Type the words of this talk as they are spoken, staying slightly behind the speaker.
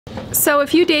So a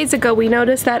few days ago we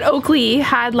noticed that Oakley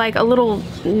had like a little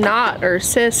knot or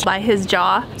cyst by his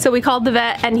jaw. So we called the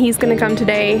vet and he's gonna come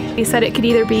today. He said it could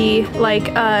either be like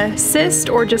a cyst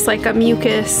or just like a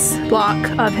mucus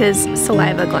block of his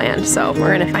saliva gland. So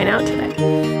we're gonna find out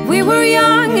today. We were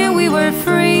young and we were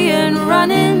free and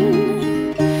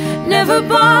running, never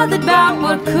bothered about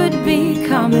what could be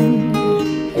coming.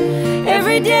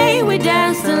 Every day we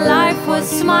danced and life was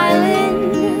smiling.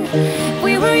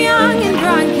 We were young and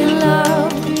drunk in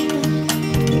love.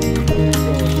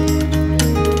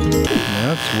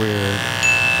 That's weird.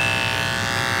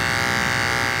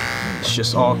 It's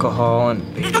just alcohol and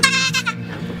beer.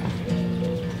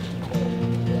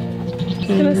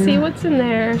 Gonna see what's in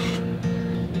there.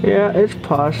 Yeah, it's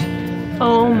pus.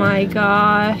 Oh my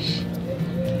gosh.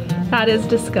 That is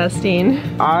disgusting.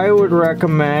 I would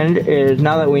recommend is,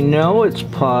 now that we know it's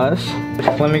pus,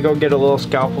 let me go get a little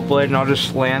scalpel blade and I'll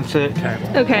just lance it.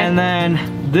 Okay. And then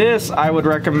this I would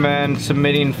recommend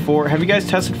submitting for, have you guys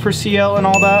tested for CL and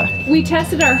all that? We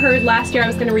tested our herd last year. I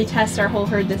was gonna retest our whole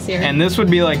herd this year. And this would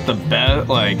be like the best,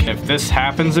 like if this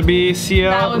happens to be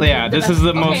CL, yeah, this is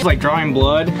the most like drawing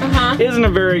blood. Isn't a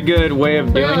very good way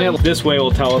of doing it. This way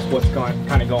will tell us what's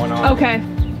kind of going on. Okay.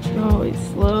 Oh, he's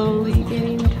slowly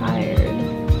getting tired.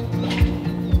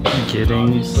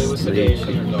 Obviously with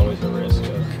sedation, there's always a risk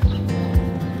of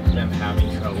them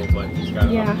having trouble, but he's got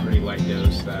a pretty light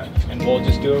dose that. And we'll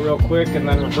just do it real quick and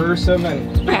then reverse him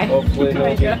and hopefully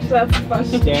he'll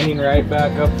be standing right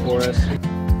back up for us.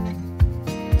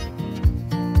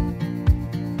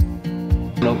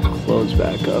 It'll close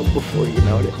back up before you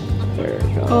note it. There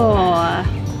it goes. Oh,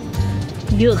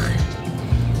 yuck.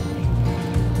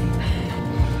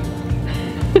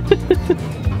 There's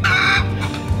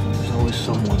always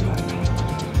someone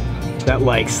that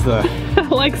likes the...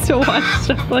 likes to watch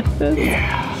stuff like this.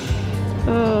 Yeah.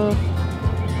 Oh.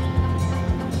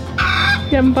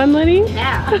 You having fun, Liddy?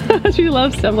 Yeah. She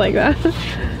loves stuff like that.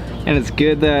 And it's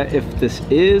good that if this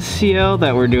is CL,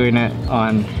 that we're doing it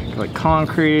on like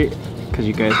concrete, because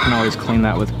you guys can always clean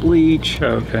that with bleach.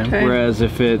 Okay. Whereas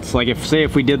if it's like, say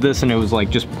if we did this and it was like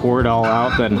just poured all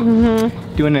out, then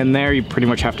doing it in there, you pretty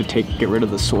much have to get rid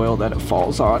of the soil that it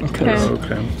falls on. Because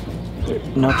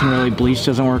nothing really, bleach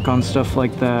doesn't work on stuff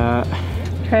like that.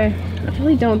 Okay. I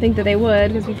really don't think that they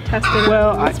would, because we've tested it.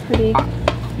 Well, it's pretty...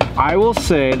 I will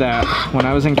say that when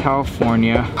I was in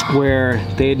California, where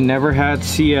they'd never had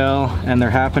CL and there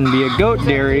happened to be a goat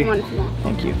dairy,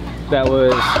 thank you, that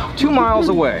was 2 miles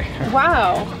away.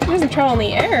 Wow. It doesn't travel in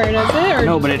the air, does it? Or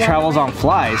no, but it travels on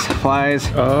flies. Flies,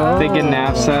 they get an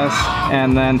abscess,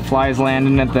 and then flies land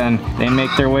in it, then they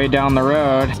make their way down the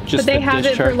road. Just but they have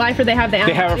it for life, or they have the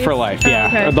antibodies? They have it for life, yeah.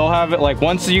 Okay. Or they'll have it, like,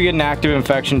 once you get an active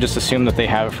infection, just assume that they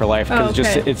have it for life,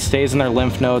 because it stays in their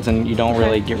lymph nodes and you don't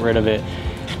really get rid of it.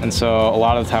 And so a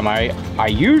lot of the time I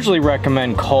usually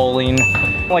recommend choline.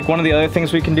 Like one of the other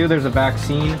things we can do, there's a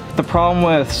vaccine. The problem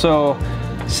with, so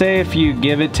say if you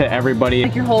give it to everybody,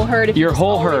 like your whole herd, if your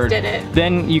whole herd, did it,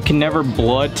 then you can never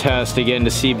blood test again to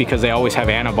see, because they always have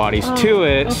antibodies to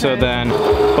it. So then,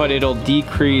 but it'll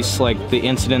decrease like the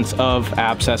incidence of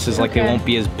abscesses, like they won't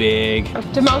be as big.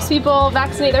 Do most people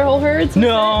vaccinate their whole herds?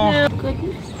 No.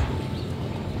 Goodness.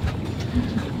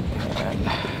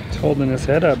 Holding his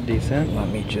head up decent. Let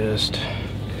me just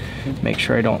make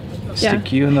sure I don't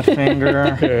stick you in the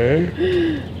finger.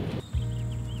 Okay.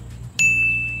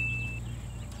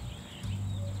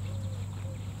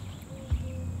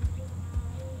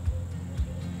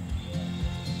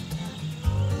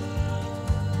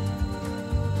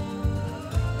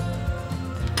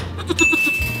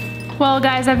 Well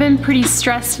guys, I've been pretty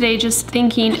stressed today just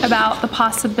thinking about the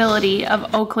possibility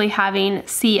of Oakley having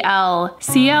CL.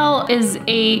 CL is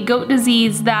a goat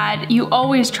disease that you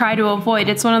always try to avoid.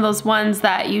 It's one of those ones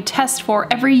that you test for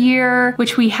every year,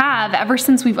 which we have ever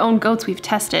since we've owned goats, we've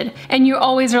tested. And you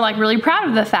always are like really proud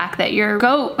of the fact that your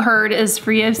goat herd is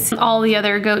free of all the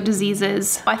other goat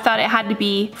diseases. I thought it had to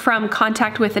be from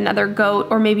contact with another goat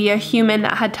or maybe a human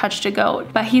that had touched a goat.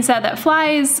 But he said that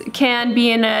flies can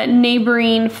be in a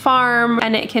neighboring farm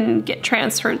and it can get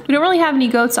transferred. We don't really have any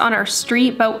goats on our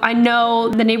street, but I know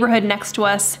the neighborhood next to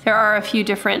us, there are a few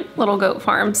different little goat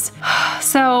farms.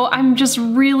 So I'm just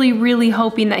really, really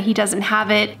hoping that he doesn't have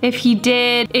it. If he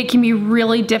did, it can be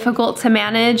really difficult to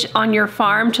manage on your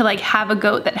farm to like have a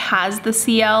goat that has the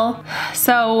CL.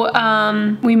 So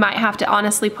we might have to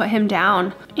honestly put him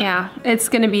down. Yeah, it's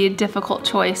gonna be a difficult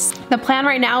choice. The plan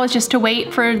right now is just to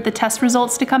wait for the test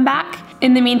results to come back.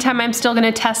 In the meantime, I'm still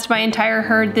gonna test my entire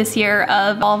herd this year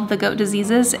of all of the goat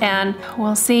diseases, and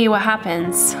we'll see what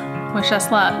happens. Wish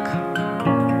us luck.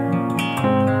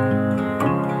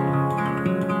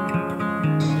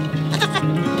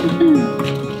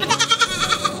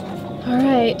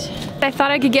 right. I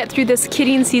thought I could get through this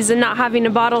kidding season not having to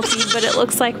bottle feed, but it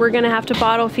looks like we're gonna have to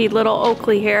bottle feed little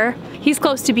Oakley here. He's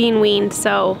close to being weaned,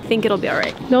 so I think it'll be all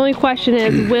right. The only question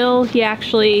is, will he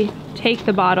actually take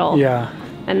the bottle? Yeah.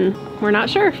 And we're not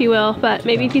sure if he will, but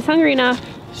maybe if he's hungry enough.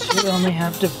 Should only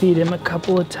have to feed him a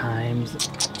couple of times.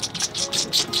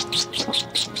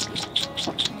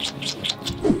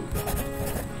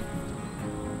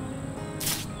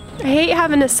 I hate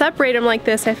having to separate him like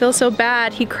this. I feel so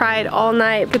bad. He cried all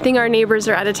night. Good thing our neighbors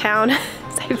are out of town.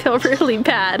 I feel really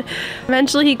bad.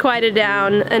 Eventually he quieted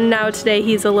down, and now today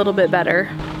he's a little bit better.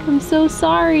 I'm so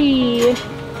sorry.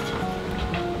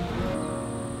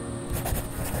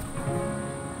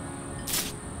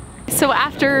 So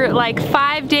after like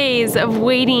 5 days of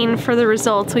waiting for the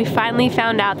results, we finally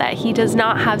found out that he does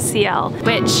not have CL,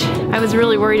 which I was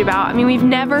really worried about. I mean, we've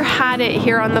never had it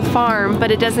here on the farm,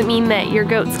 but it doesn't mean that your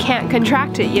goats can't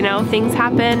contract it, you know? Things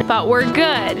happen, but we're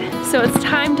good. So it's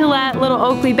time to let little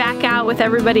Oakley back out with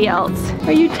everybody else.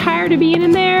 Are you tired of being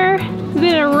in there? It's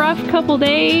been a rough couple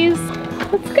days.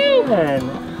 Let's go.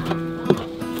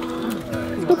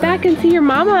 Let's go back and see your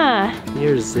mama.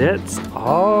 Your zits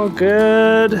all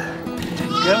good.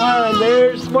 Come on,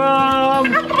 there's Mom!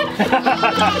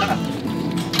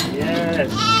 Yes!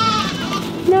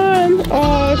 Mom!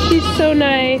 Oh, she's so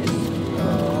nice.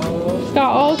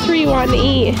 Got all three wanting to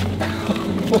eat.